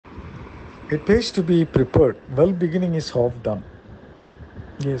It pays to be prepared. Well, beginning is half done.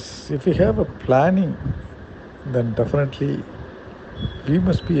 Yes, if we have a planning, then definitely we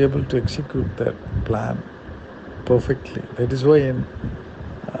must be able to execute that plan perfectly. That is why in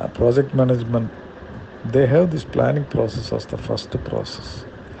project management, they have this planning process as the first process.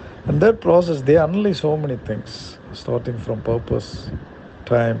 And that process, they analyze so many things, starting from purpose,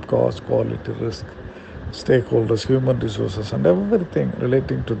 time, cost, quality, risk, stakeholders, human resources, and everything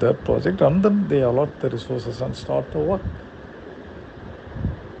relating to that project. And then they allot the resources and start the work.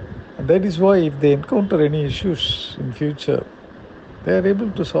 And that is why if they encounter any issues in future, they are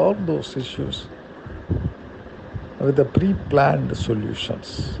able to solve those issues with the pre-planned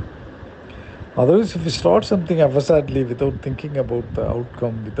solutions. Otherwise, if we start something haphazardly without thinking about the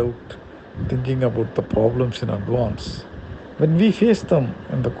outcome, without thinking about the problems in advance, when we face them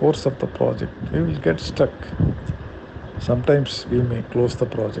in the course of the project, we will get stuck. Sometimes we may close the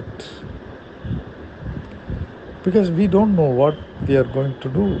project because we don't know what we are going to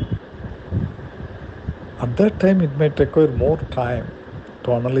do. At that time, it might require more time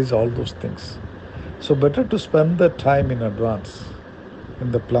to analyze all those things. So, better to spend the time in advance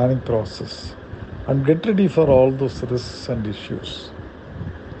in the planning process and get ready for all those risks and issues.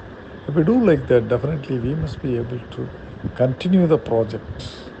 If we do like that, definitely we must be able to continue the project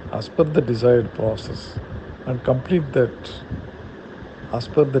as per the desired process and complete that as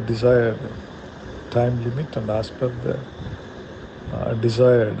per the desired time limit and as per the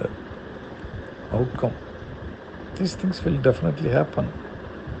desired outcome. These things will definitely happen.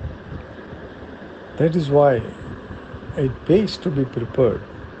 That is why it pays to be prepared.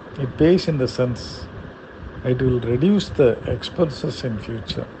 It pays in the sense it will reduce the expenses in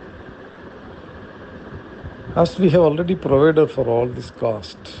future. As we have already provided for all this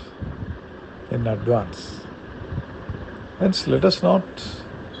cost in advance, hence let us not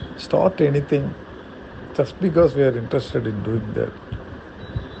start anything just because we are interested in doing that.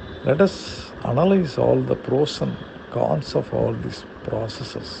 Let us analyze all the pros and cons of all these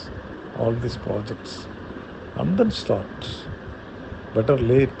processes, all these projects, and then start. Better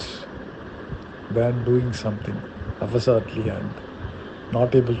late than doing something haphazardly and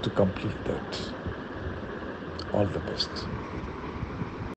not able to complete that. All the best.